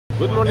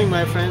Good morning,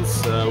 my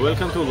friends.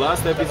 Welcome to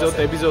last episode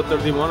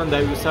 31, and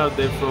I will start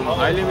there from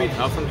high limit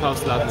Huff and Puff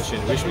slot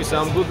machine. Wish me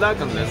some good luck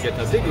and let's get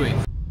a big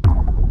win.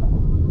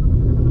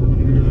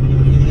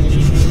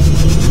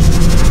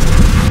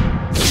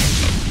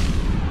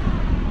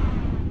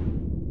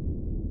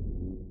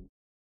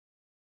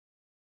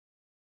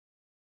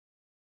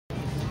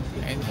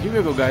 And here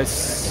we go,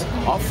 guys.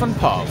 Huff and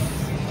Puff.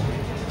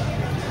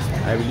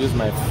 I will use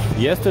my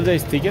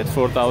yesterday's ticket,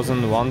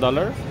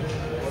 $4,001.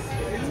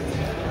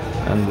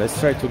 And let's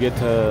try to get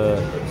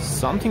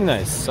something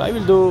nice. I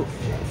will do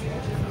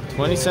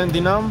 20-cent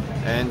denom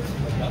and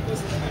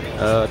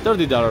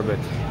 $30 bet.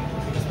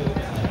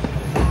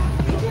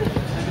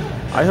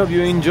 I hope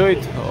you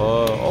enjoyed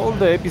all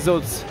the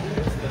episodes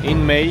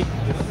in May.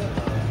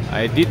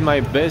 I did my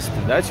best.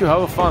 That you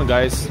have fun,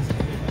 guys.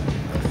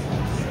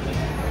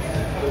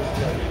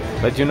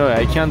 But you know,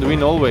 I can't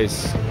win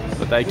always,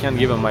 but I can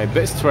give them my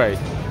best try.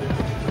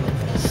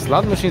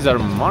 Slot machines are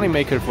money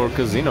maker for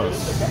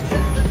casinos.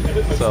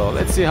 So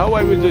let's see how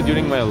I will do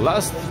during my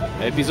last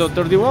episode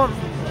 31.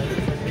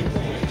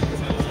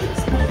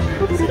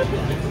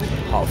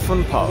 Huff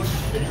and Puff.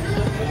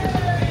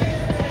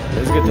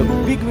 Let's get a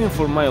big win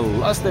for my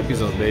last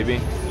episode, baby.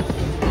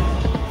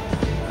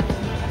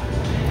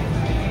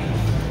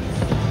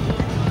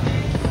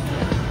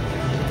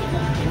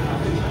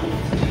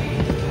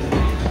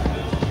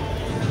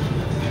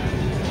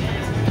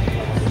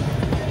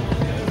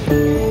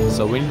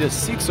 So we need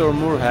 6 or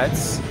more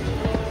hats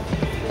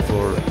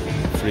for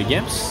 3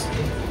 games.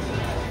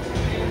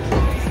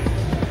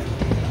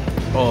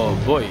 Oh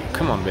boy,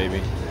 come on,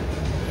 baby.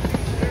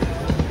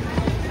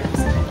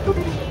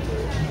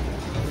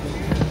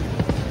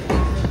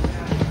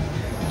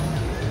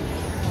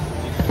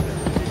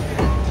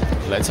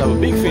 Let's have a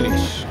big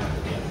finish.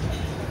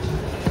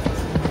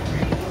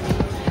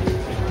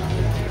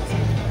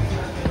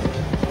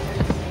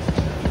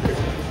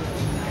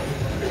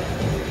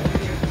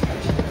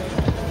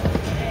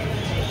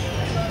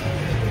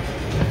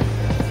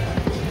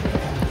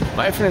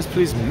 My friends,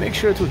 please make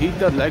sure to hit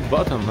that like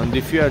button, and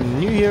if you are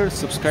new here,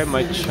 subscribe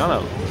my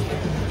channel.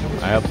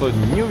 I upload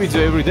new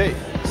video every day,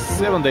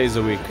 7 days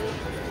a week.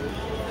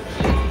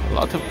 A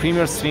lot of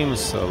premiere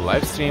streams,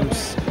 live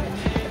streams.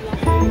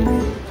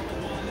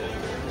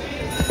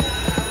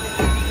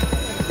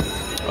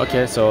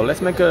 Okay, so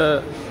let's make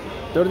a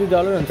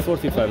 $30 and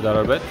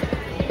 $45 bet.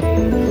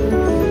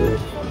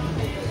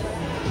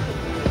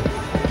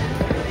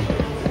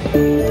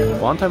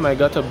 One time I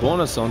got a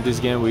bonus on this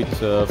game with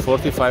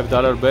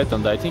 $45 bet,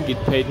 and I think it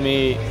paid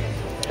me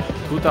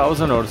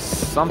 2,000 or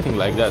something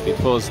like that. It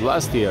was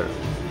last year.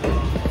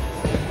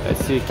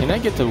 Let's see, can I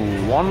get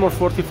one more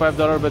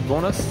 $45 bet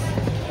bonus?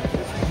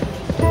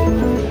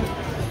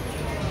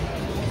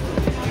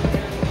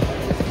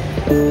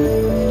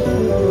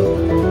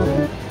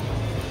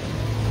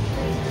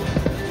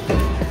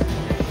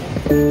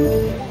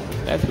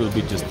 That will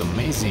be just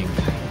amazing.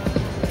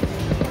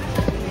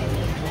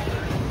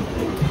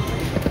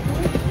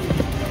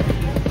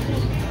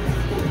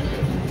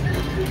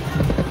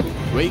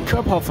 Wake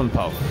up, Huff and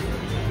Puff.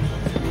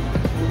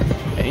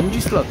 NG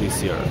slot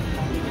this year.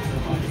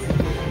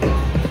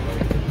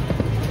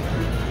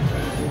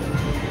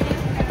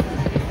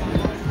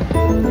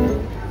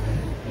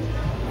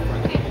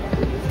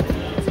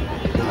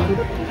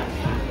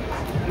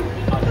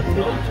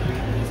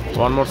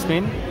 One more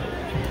spin.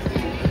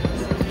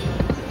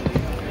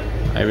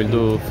 I will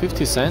do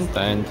 50 cent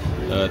and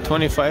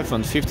 25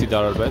 and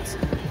 $50 bets.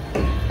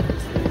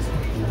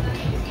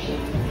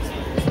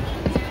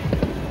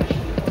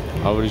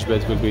 Average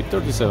bet will be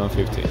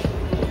 $37.50.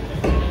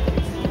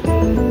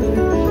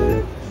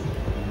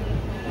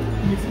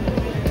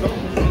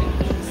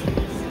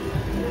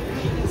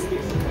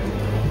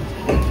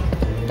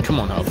 Come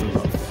on, Huff and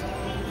Puff.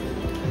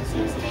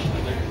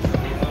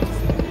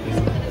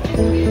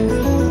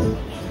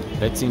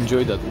 Let's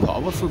enjoy that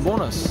powerful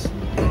bonus.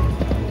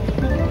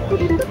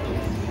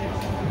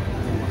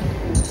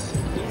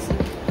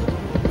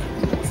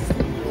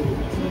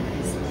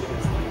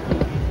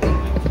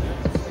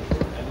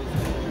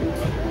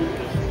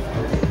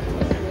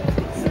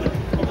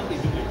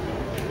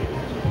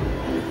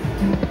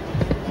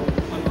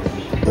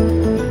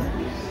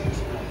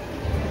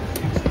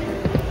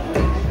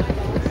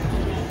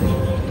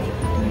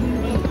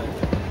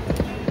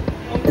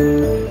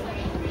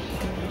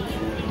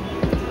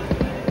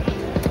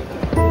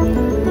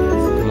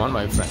 Come on,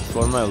 my friend,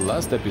 for my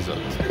last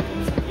episode.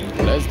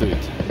 Let's do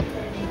it.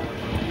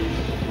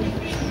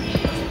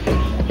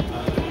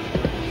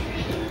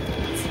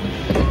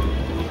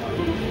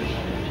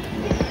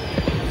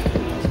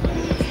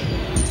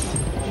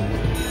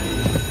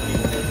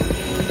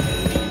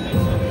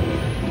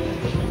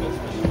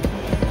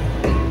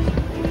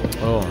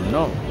 Oh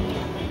no.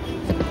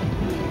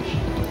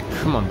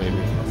 Come on, baby.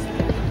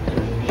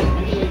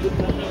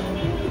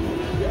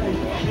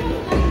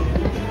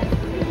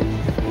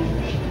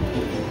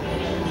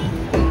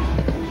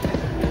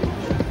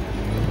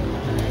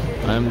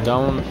 I'm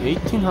down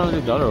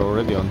 $1,800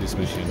 already on this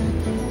machine.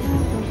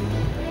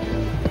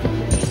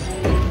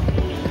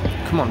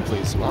 Come on,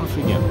 please. One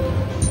free game.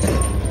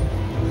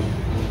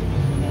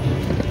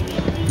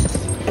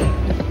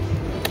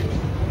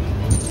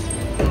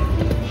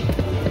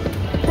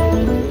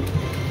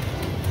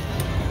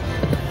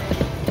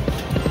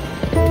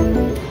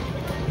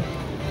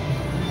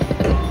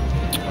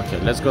 Okay,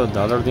 let's go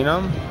dollar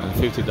dinar and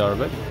 $50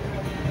 bet.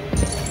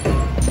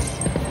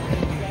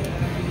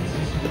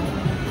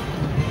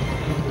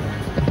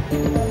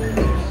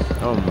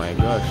 Oh my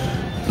gosh,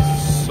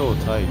 so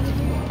tight.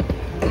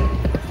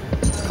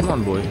 Come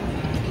on, boy.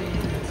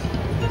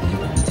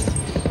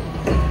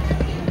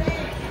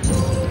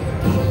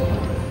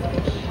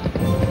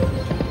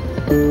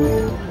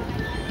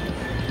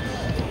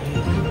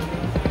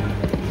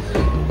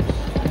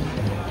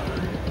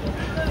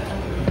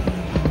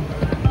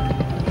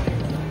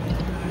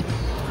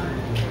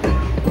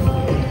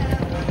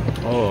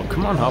 Oh,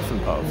 come on, Huff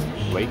and Puff.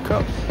 Wake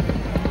up.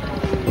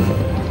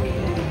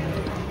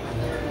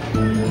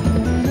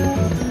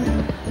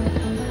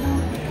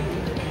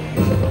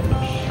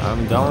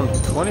 I'm down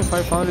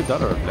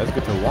 $2,500. Let's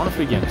get to one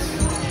free games.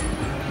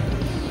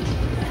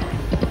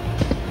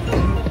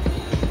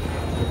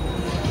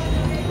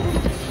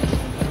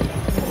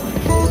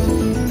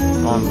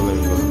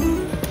 Unbelievable.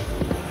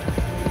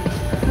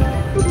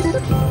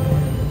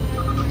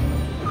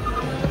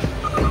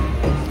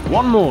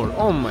 One more.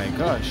 Oh my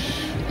gosh.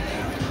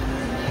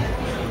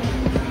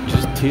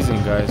 Just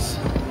teasing, guys.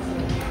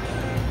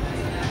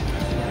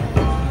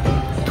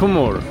 Two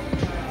more.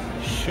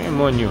 Shame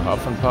on you,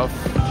 Huff and Puff.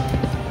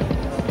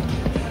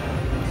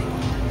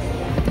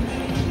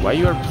 Why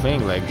you are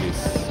playing like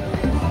this?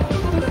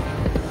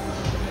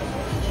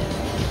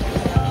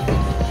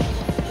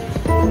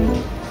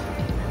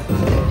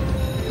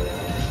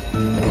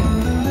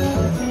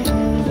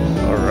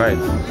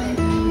 Alright.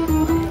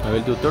 I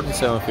will do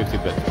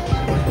 $37.50 bet.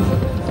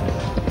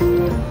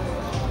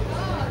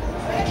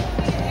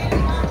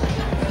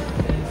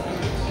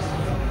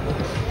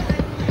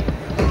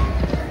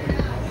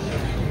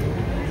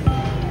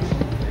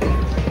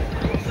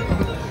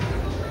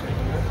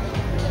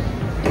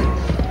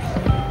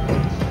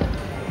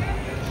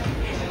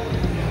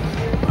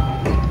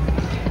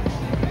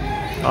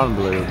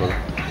 Unbelievable.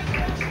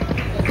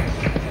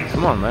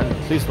 Come on, man.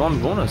 At least one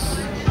bonus.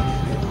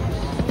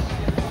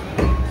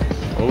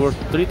 Over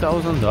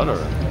 $3,000.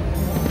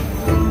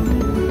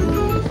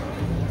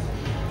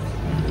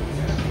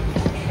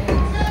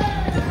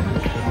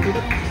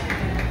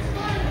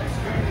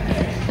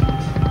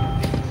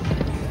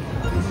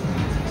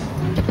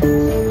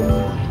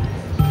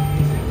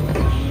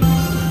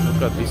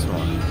 Look at this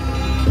one.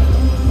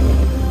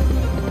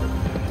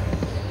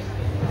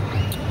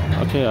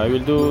 Okay, I will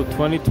do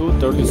 22,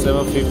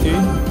 37.50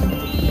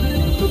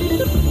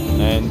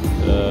 and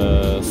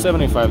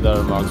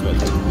 $75 max bet.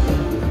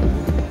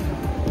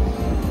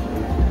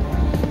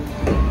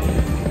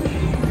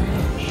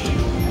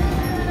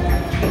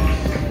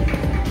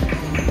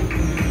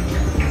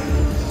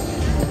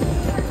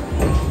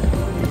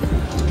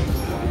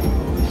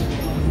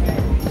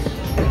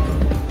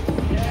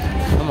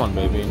 Come on,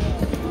 baby.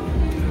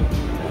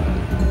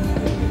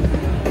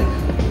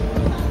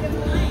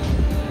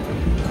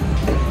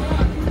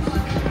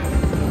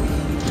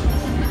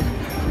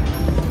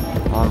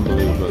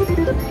 Unbelievable.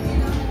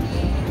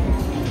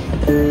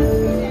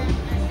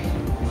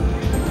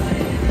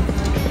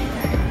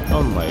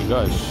 Oh my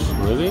gosh,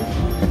 really?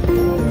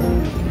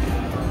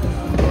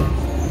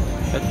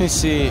 Let me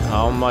see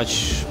how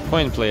much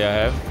point play I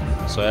have.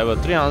 So I have a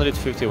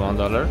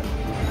 $351.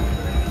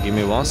 Give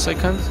me 1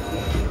 second.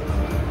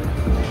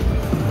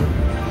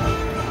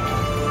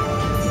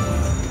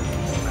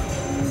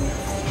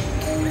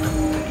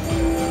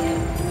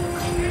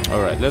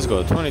 Alright, let's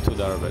go. $22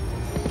 bet.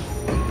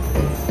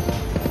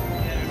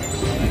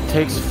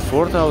 Takes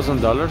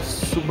 $4,000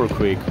 super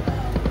quick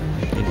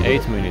in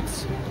 8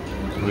 minutes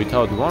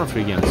without one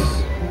free games.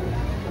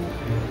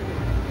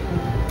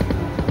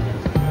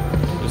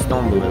 It's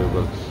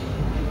unbelievable.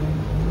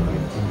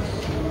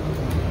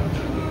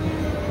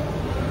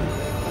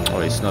 Oh,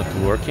 it's not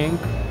working.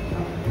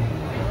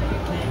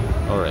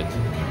 Alright.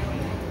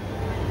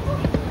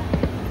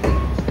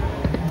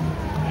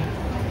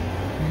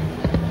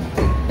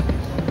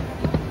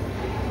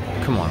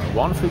 Come on,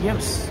 one free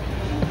games.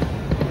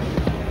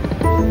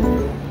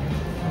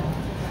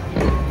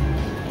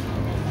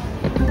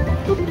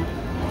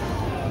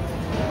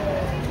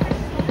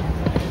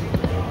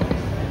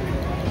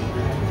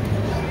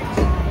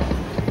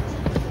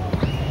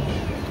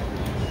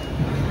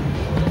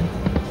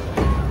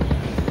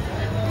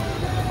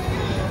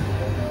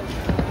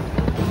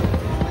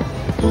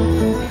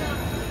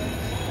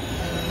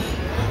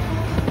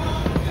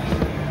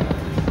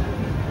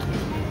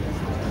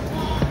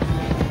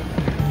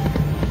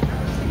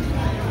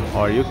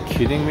 Are you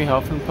kidding me,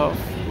 Huff and Puff?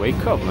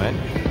 Wake up, man.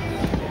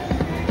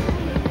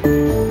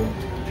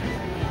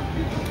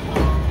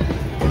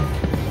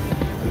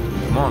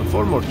 Come on,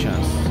 4 more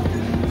chance.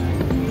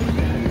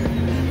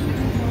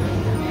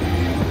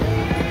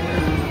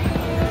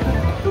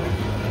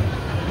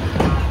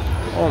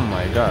 Oh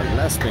my god,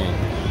 last thing.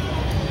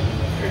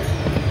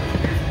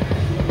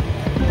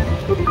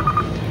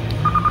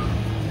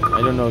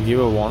 I don't know, give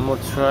it one more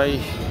try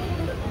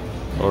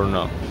or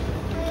no. The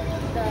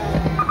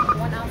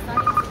one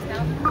outside,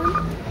 6,000 one,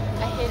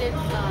 I hit it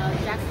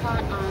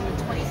jackpot on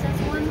the 20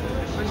 cents one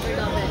on $3.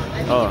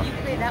 I think if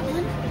you play that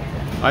one,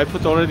 I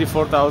put already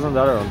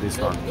 $4,000 on this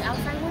one. The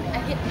outside one, I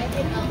hit a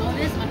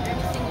bonus on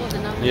every single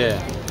denominator.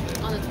 Yeah.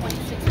 On the 20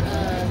 cents that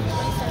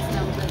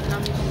was the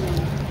denomination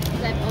one.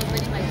 So I was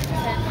winning like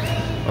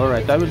 10.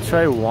 Alright, I will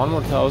try one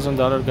more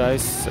 $1,000,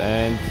 guys,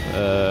 and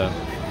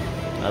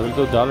I will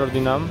do dollar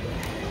denom.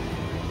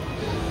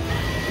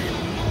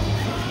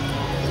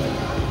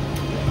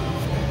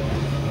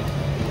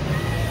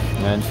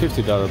 And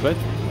 $50 bet.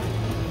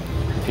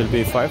 It will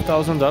be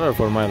 $5,000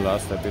 for my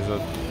last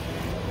episode.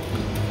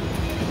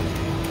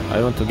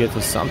 I want to get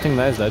to something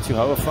nice. Let you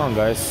have fun,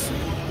 guys.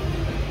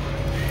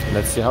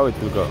 Let's see how it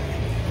will go.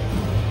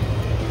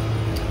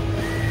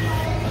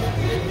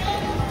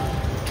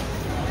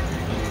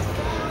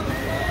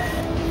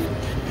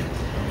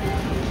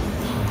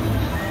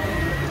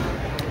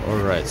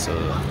 Alright, so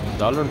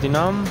dollar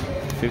denom,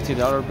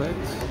 $50 bet.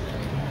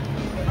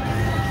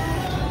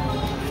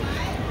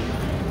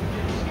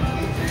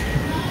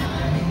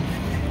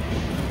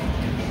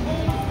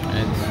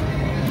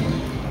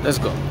 And let's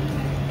go.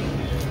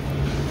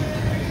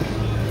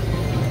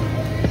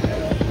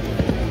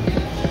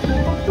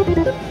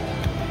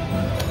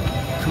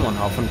 Come on,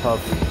 Huff and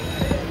Puff.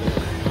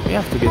 We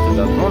have to get to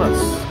that bonus.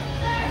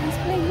 He's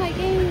playing my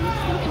game.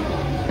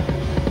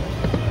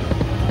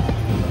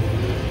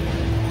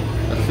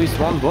 At least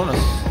one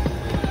bonus.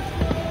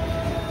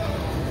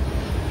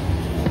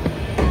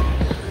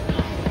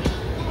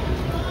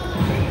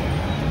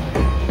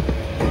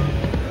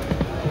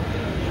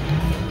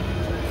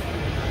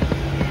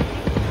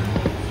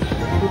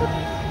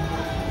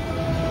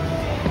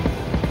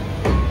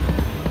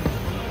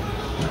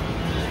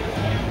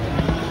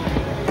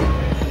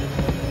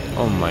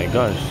 Oh my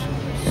gosh,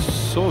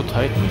 so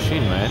tight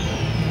machine, man.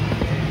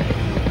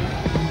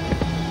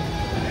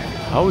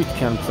 How it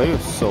can play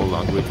so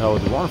long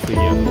without one free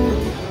game?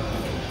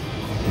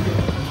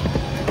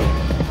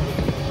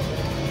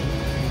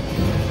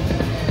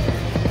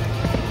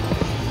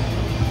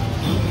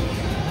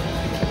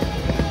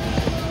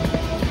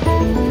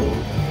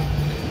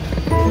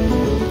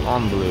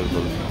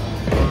 Unbelievable.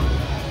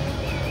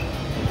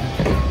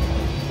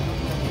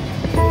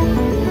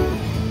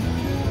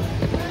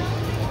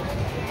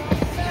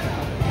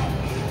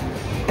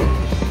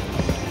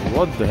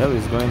 What the hell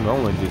is going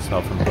on with this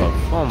Huff and Puff?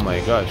 Oh my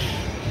gosh.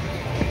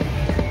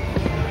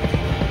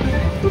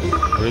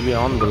 Really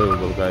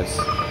unbelievable, guys.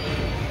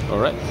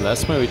 Alright,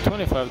 last me with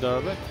 $25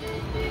 bet.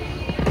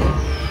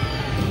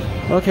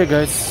 Okay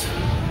guys,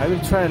 I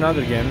will try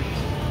another game.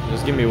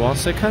 Just give me 1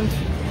 second.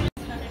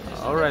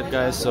 Alright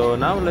guys, so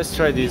now let's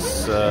try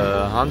this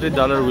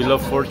 $100 Wheel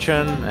of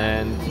Fortune,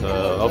 and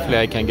hopefully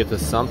I can get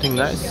something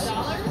nice.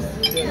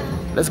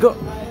 Let's go.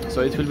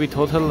 So it will be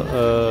total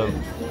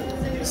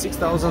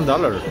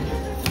 $6,000.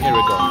 Here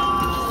we go.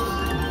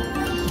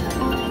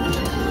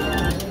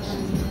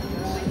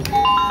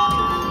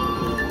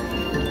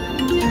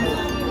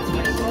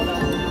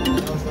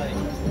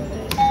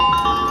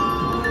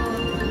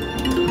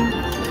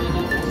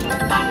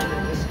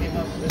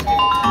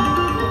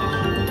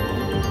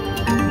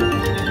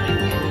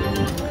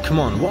 Come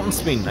on, one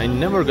spin. I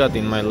never got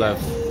in my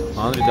life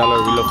 $100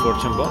 Wheel of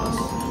Fortune bonus.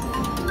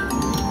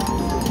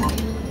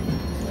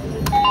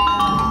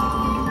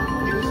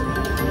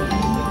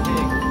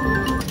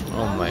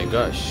 Oh my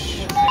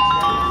gosh.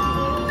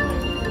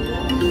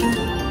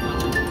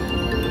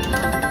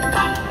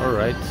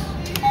 Alright.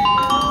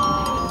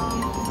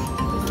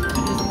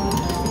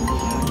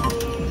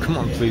 Come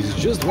on, please,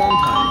 just one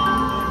time.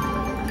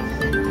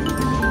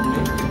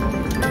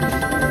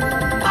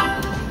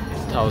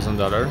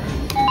 $1,000.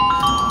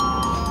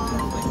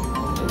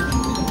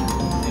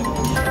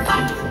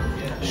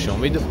 Show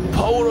me the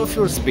power of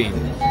your spin.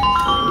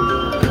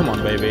 Come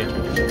on, baby.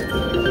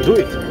 Do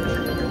it.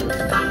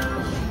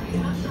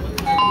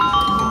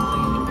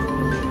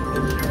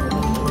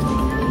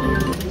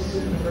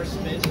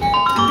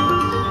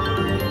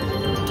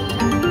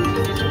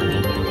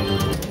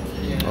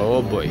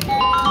 Oh boy.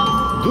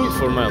 Do it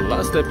for my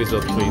last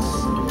episode, please.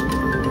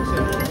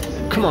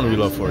 Come on,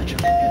 Wheel of Fortune.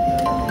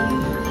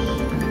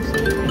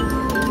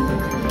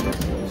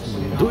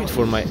 Do it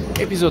for my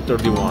episode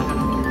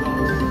 31.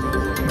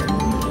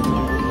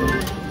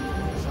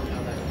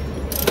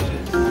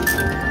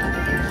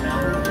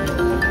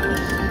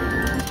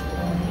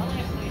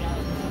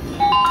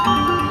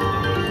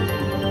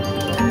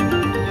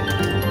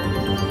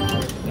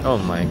 Oh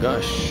my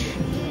gosh.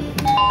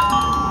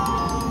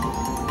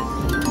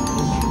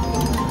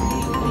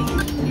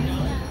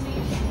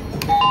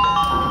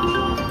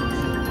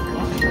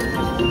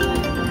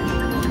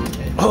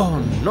 Oh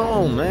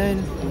no,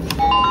 man.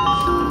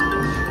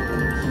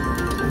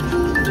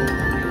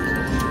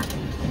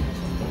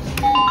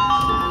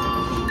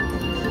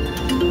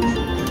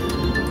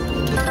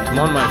 Come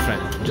on, my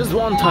friend. Just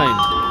one time.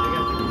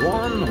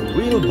 One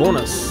real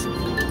bonus.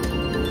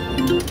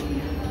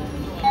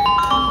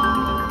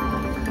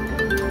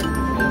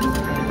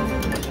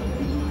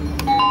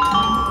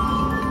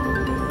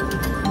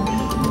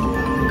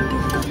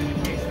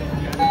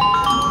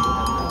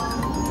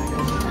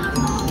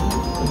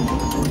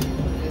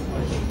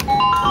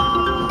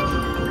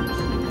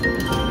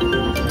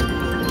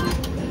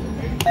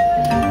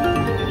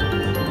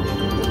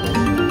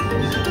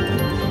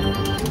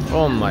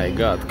 Oh my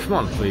god, come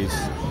on please.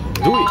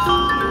 Do it.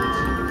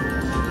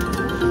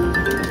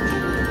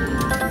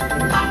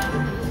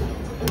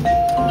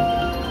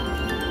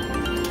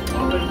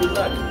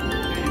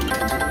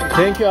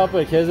 Thank you,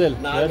 Apple Kezel.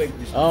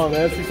 Oh,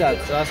 merci, chat.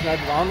 Das not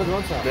warm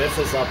und so.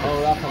 Merci, Apple.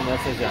 Oh, welcome,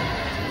 merci, chat.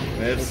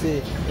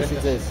 Merci. Merci,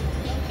 merci.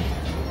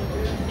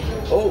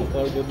 Oh,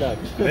 Good luck.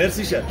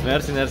 merci, chat.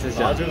 Merci,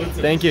 chat.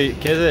 Thank you,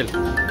 Kezel.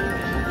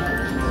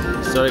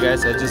 Sorry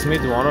guys, I just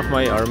met one of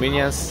my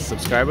Armenian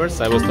subscribers.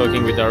 I was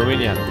talking with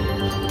Armenian.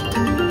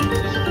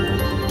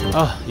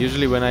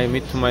 Usually when I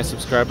meet to my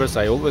subscribers,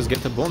 I always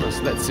get a bonus.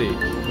 Let's see.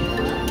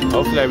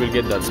 Hopefully I will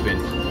get that spin.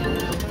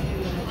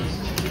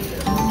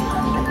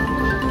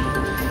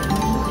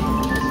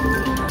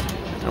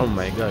 Oh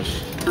my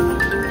gosh.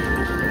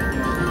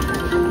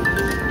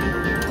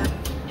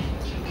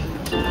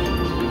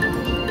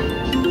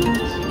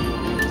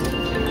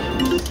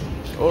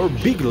 Or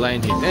big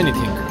line hit,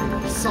 anything.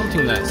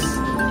 Something nice.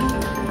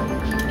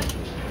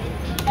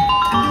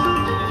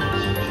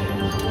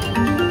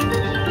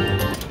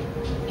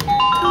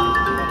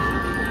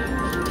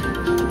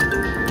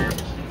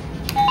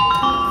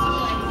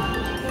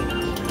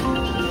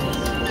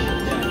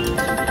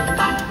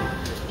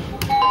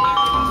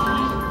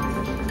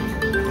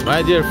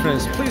 My dear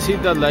friends, please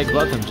hit that like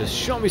button, just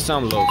show me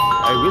some love.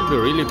 I will be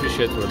really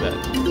appreciated for that.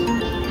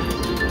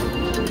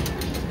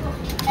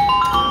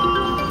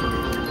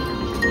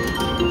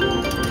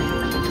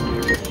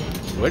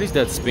 Where is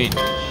that spin?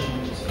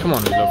 Come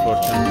on, Wheel of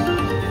Fortune.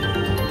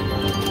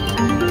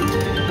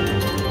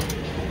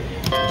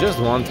 Just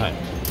one time.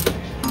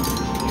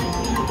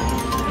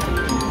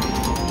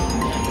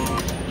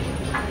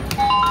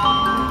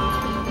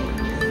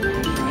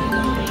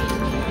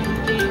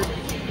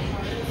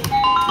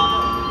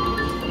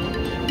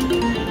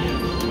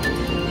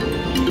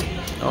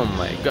 Oh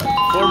my god,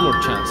 4 more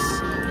chance.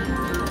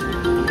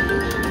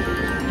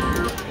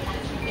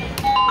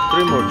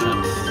 3 more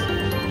chance.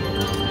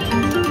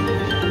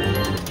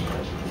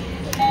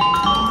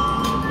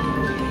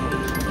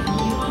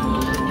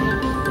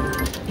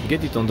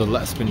 Get it on the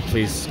last spin,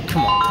 please.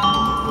 Come on.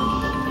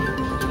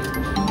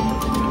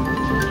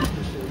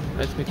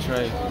 Let me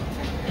try.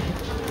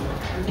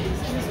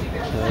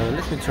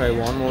 Let me try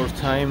one more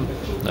time.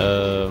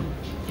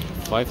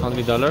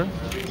 $500.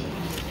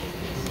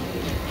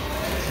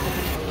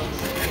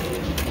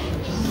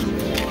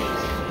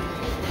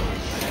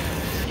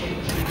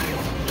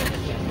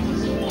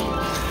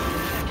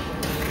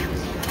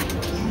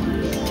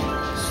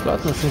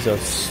 Slot machines are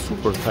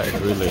super tight,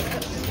 really.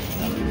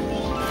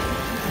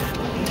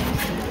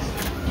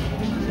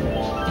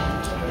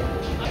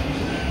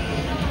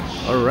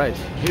 Alright,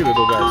 here we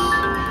go, guys.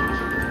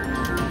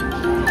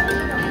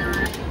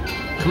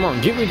 Come on,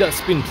 give me that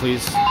spin,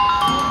 please.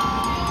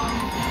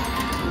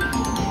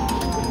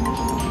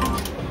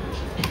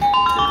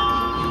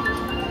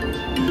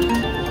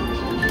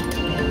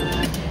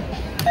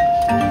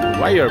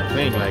 Why you are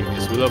playing like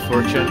this, Wheel of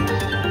Fortune?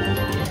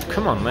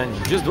 Come on, man,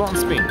 just one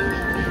spin.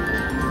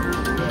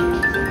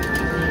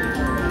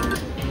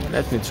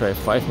 Let me try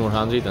 5 more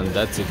hundred and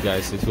that's it,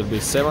 guys. It will be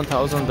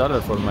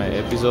 $7,000 for my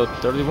episode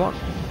 31.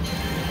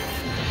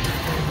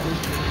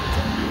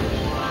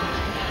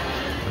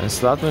 When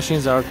slot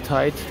machines are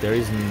tight, there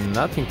is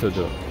nothing to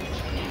do.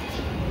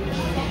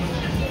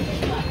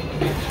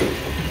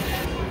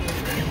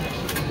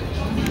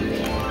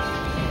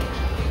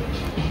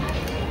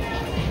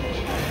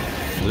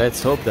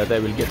 Let's hope that I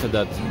will get to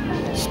that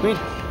spin.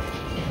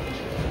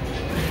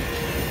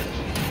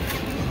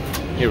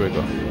 Here we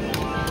go.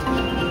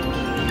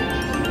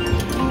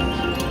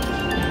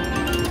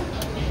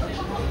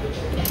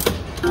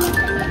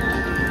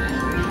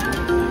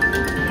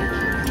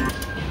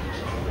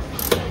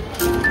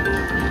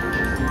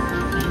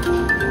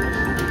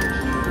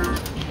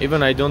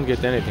 Even I don't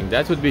get anything.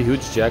 That would be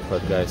huge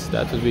jackpot, guys.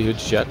 That would be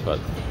huge jackpot.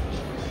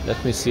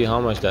 Let me see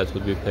how much that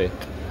would be paid.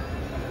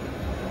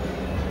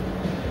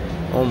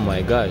 Oh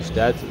my gosh,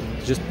 that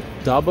just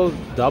double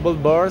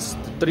bars,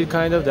 3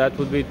 kind of, that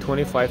would be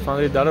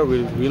 $2,500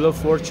 with Wheel of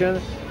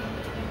Fortune.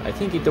 I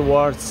think it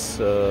awards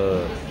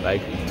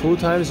like 2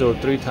 times or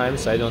 3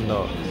 times, I don't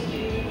know.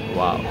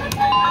 Wow.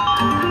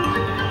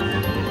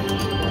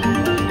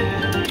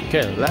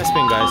 Okay, last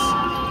spin, guys.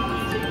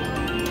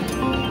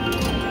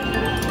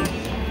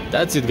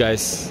 That's it,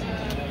 guys.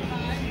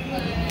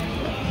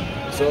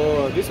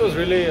 So this was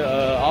really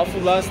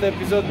awful last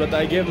episode, but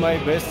I gave my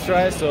best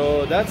try.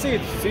 So that's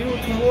it. See you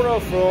tomorrow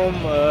from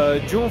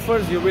June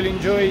 1st. You will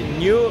enjoy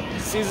new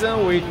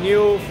season with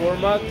new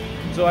format.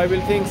 So I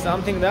will think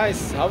something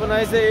nice. Have a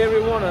nice day,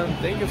 everyone, and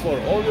thank you for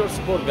all your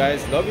support,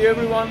 guys. Love you,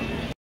 everyone.